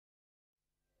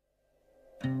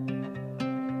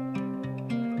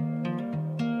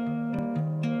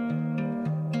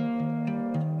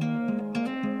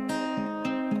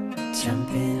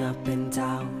up and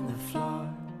down the floor.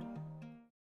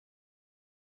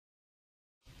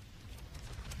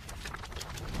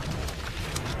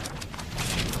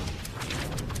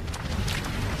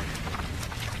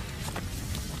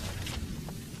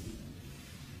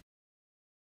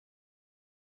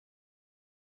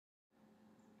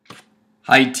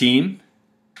 Hi team,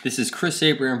 this is Chris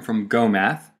Abraham from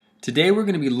GOHmath. Today we're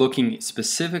going to be looking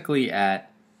specifically at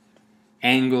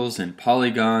angles and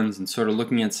polygons and sort of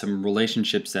looking at some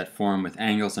relationships that form with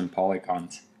angles and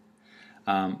polygons.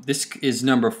 This is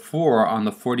number 4 on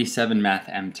the 47 Math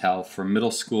MTEL for middle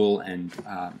school and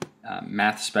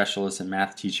math specialists and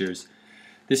math teachers.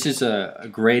 This is a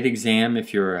great exam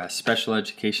if you're a special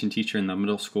education teacher in the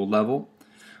middle school level.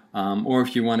 Or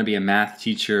if you want to be a math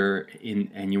teacher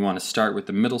and you want to start with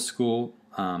the middle school,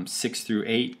 6 through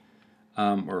 8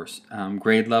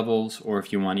 grade levels, or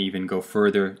if you want to even go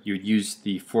further, you'd use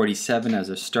the 47 as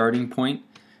a starting point,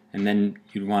 and then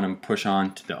you'd want to push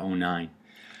on to the 09.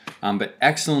 But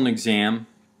excellent exam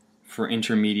for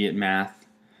intermediate math.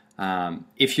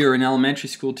 If you're an elementary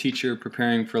school teacher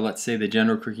preparing for, let's say, the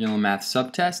General Curriculum Math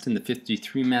Subtest and the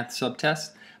 53 Math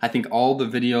Subtest, I think all the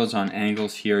videos on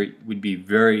angles here would be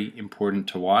very important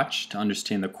to watch to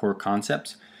understand the core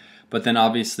concepts. But then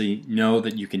obviously know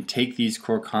that you can take these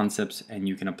core concepts and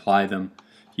you can apply them,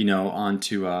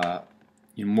 onto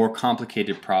more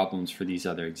complicated problems for these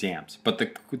other exams. But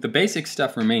the basic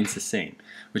stuff remains the same,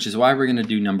 which is why we're going to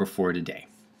do number 4 today.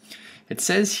 It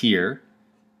says here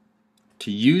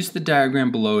to use the diagram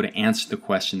below to answer the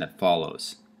question that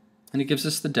follows. And it gives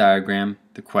us the diagram,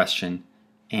 the question,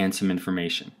 and some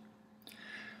information.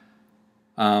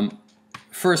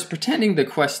 First, pretending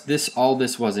all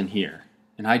this wasn't here,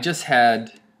 and I just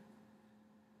had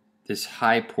this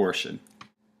high portion.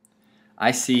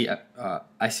 I see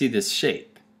this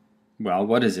shape. Well,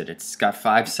 what is it? It's got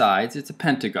 5 sides. It's a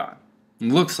pentagon. It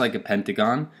looks like a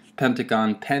pentagon.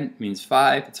 Pentagon, pent means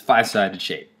 5. It's a 5-sided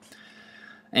shape.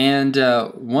 And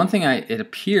one thing it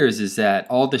appears is that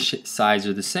all the sides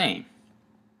are the same,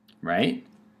 right?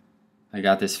 I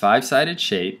got this 5-sided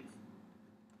shape,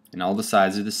 and all the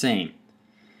sides are the same.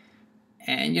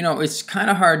 And it's kind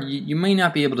of hard. You may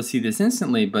not be able to see this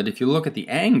instantly, but if you look at the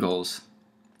angles,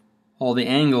 all the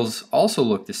angles also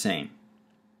look the same.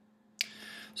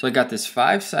 So I got this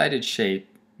 5-sided shape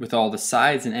with all the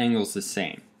sides and angles the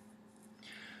same.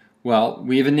 Well,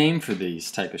 we have a name for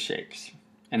these type of shapes,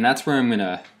 and that's where I'm going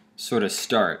to sort of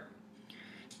start.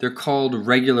 They're called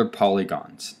regular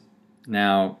polygons.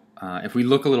 Now, if we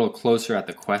look a little closer at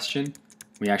the question,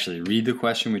 we actually read the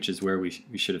question, which is where we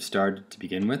should have started to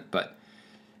begin with, but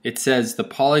it says the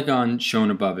polygon shown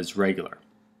above is regular.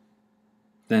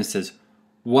 Then it says,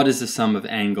 what is the sum of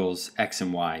angles x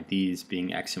and y, these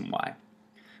being x and y?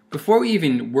 Before we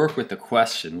even work with the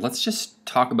question, let's just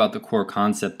talk about the core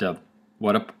concept of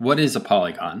what is a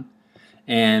polygon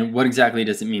and what exactly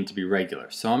does it mean to be regular.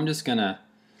 So I'm just going to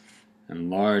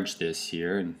enlarge this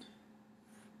here and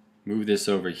move this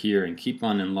over here and keep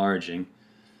on enlarging.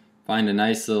 Find a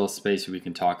nice little space where we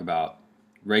can talk about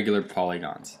regular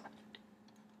polygons.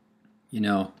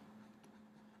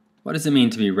 What does it mean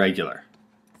to be regular?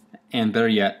 And better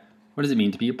yet, what does it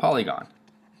mean to be a polygon?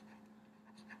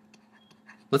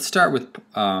 Let's start with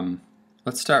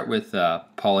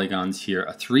polygons here.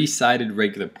 A 3-sided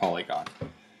regular polygon.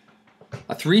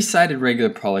 A 3-sided regular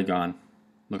polygon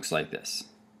looks like this.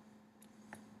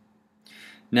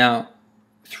 Now,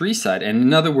 3-sided, and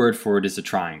another word for it is a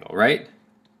triangle, right?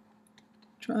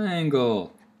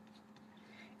 Triangle.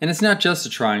 And it's not just a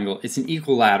triangle, it's an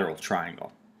equilateral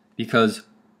triangle. Because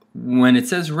when it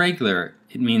says regular,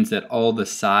 it means that all the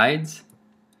sides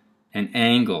and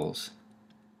angles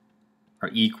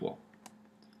are equal.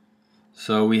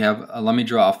 So we have, let me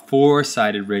draw a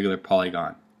 4-sided regular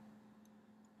polygon.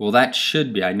 Well, that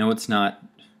should be, I know it's not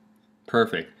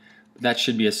perfect, but that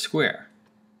should be a square.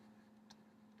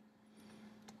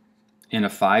 And a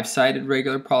 5-sided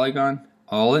regular polygon,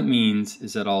 all it means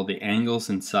is that all the angles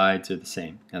and sides are the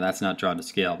same. Now that's not drawn to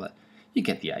scale, but you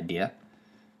get the idea.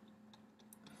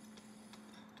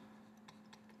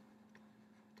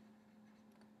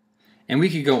 And we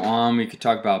could go on, we could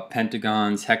talk about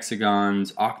pentagons,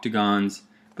 hexagons, octagons,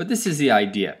 but this is the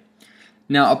idea.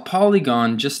 Now a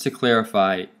polygon, just to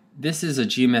clarify, this is a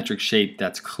geometric shape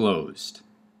that's closed.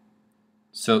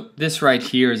 So this right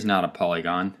here is not a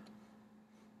polygon.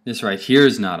 This right here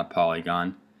is not a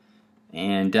polygon.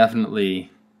 And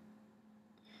definitely,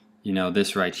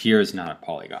 this right here is not a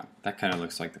polygon. That kind of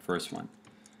looks like the first one.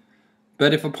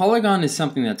 But if a polygon is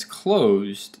something that's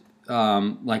closed,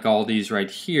 like all these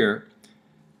right here,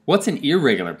 what's an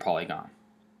irregular polygon?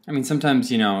 I mean,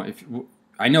 sometimes, if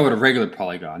I know what a regular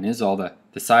polygon is, all the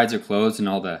the sides are closed and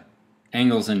all the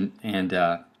angles and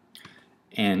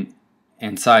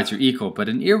sides are equal. But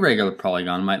an irregular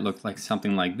polygon might look like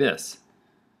something like this.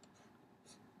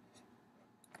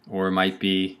 Or it might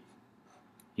be,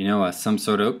 you know, some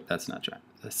sort of, that's not right,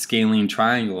 a scalene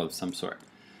triangle of some sort.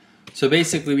 So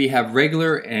basically we have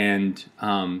regular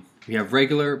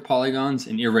polygons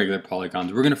and irregular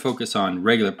polygons. We're going to focus on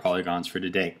regular polygons for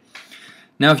today.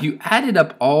 Now if you added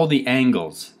up all the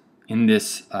angles in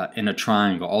this in a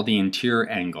triangle, all the interior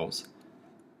angles,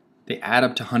 they add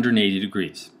up to 180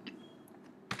 degrees.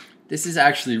 This is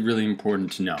actually really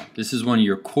important to know. This is one of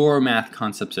your core math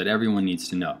concepts that everyone needs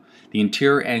to know. The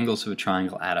interior angles of a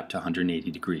triangle add up to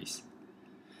 180 degrees.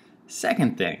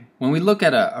 Second thing, when we look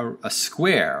at a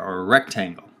square or a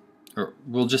rectangle, or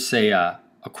we'll just say a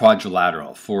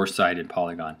quadrilateral, four-sided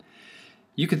polygon,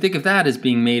 you can think of that as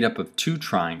being made up of two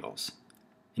triangles.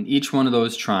 And each one of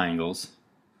those triangles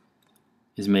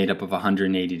is made up of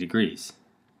 180 degrees.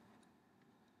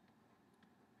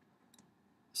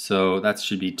 So that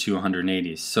should be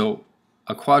 280s. So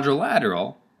a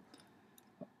quadrilateral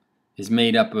is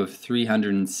made up of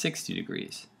 360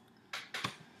 degrees.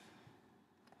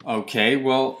 Okay,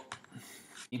 well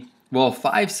a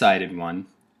five-sided one,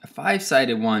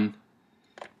 let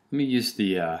me use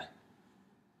the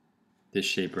this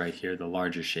shape right here, the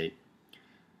larger shape.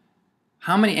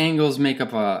 How many angles make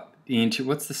up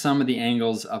what's the sum of the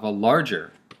angles of a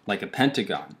larger, like a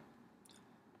pentagon?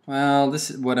 Well,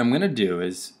 this is what I'm going to do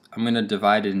is I'm going to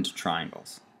divide it into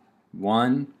triangles.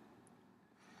 1,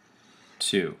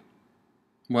 2.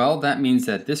 Well, that means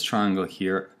that this triangle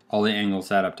here, all the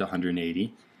angles add up to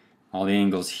 180. All the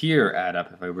angles here add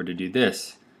up, if I were to do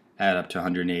this, add up to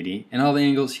 180. And all the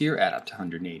angles here add up to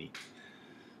 180.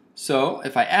 So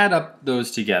if I add up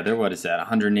those together, what is that?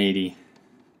 180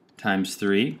 times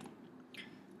 3.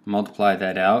 Multiply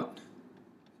that out.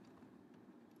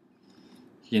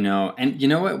 You know, and you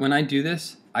know what? When I do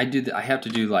this, I have to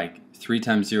do like 3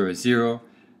 times 0 is 0.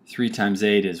 3 times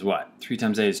 8 is what? 3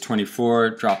 times 8 is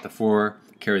 24. Drop the 4.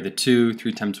 Carry the 2.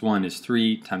 3 times 1 is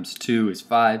 3. Times 2 is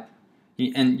 5.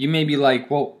 And you may be like,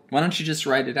 well, why don't you just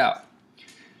write it out?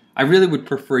 I really would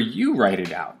prefer you write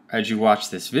it out as you watch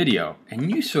this video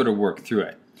and you sort of work through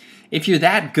it. If you're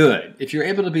that good, if you're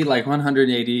able to be like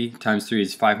 180 times 3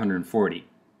 is 540,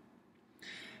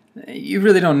 you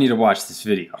really don't need to watch this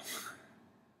video.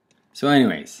 So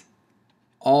anyways,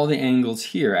 all the angles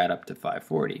here add up to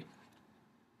 540.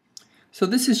 So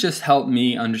this has just helped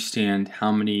me understand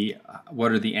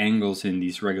what are the angles in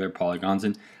these regular polygons.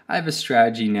 And I have a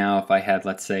strategy now. If I had,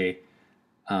 let's say,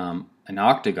 an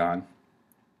octagon,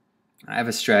 I have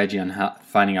a strategy on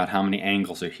finding out how many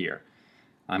angles are here.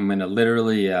 I'm going to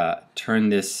literally turn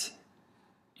this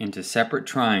into separate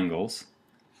triangles.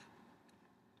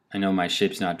 I know my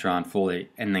shape's not drawn fully.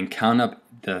 And then count up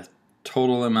the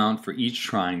total amount for each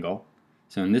triangle.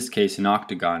 So in this case, an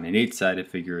octagon, an 8-sided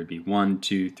figure would be 1,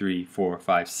 2, 3, 4,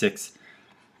 5, 6.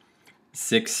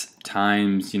 6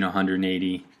 times,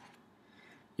 180.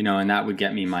 And that would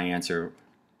get me my answer,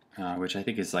 which I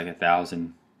think is like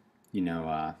 1,000,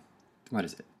 what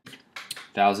is it?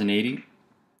 1,080?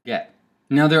 Yeah.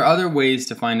 Now there are other ways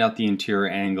to find out the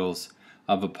interior angles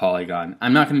of a polygon.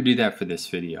 I'm not going to do that for this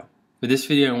video. For this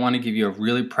video, I want to give you a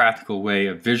really practical way,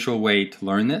 a visual way to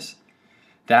learn this.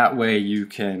 That way you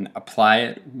can apply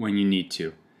it when you need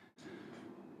to.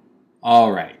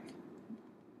 All right.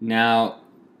 Now,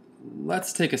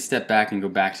 let's take a step back and go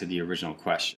back to the original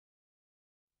question.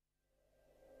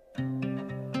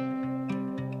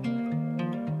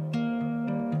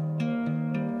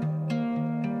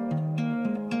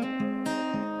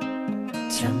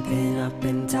 Jumping up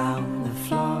and down the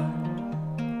floor,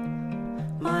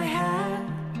 my hair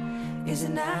is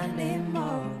an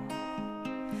animal,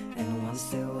 and once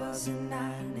there was an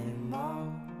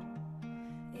animal,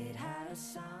 it had a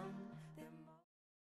sound.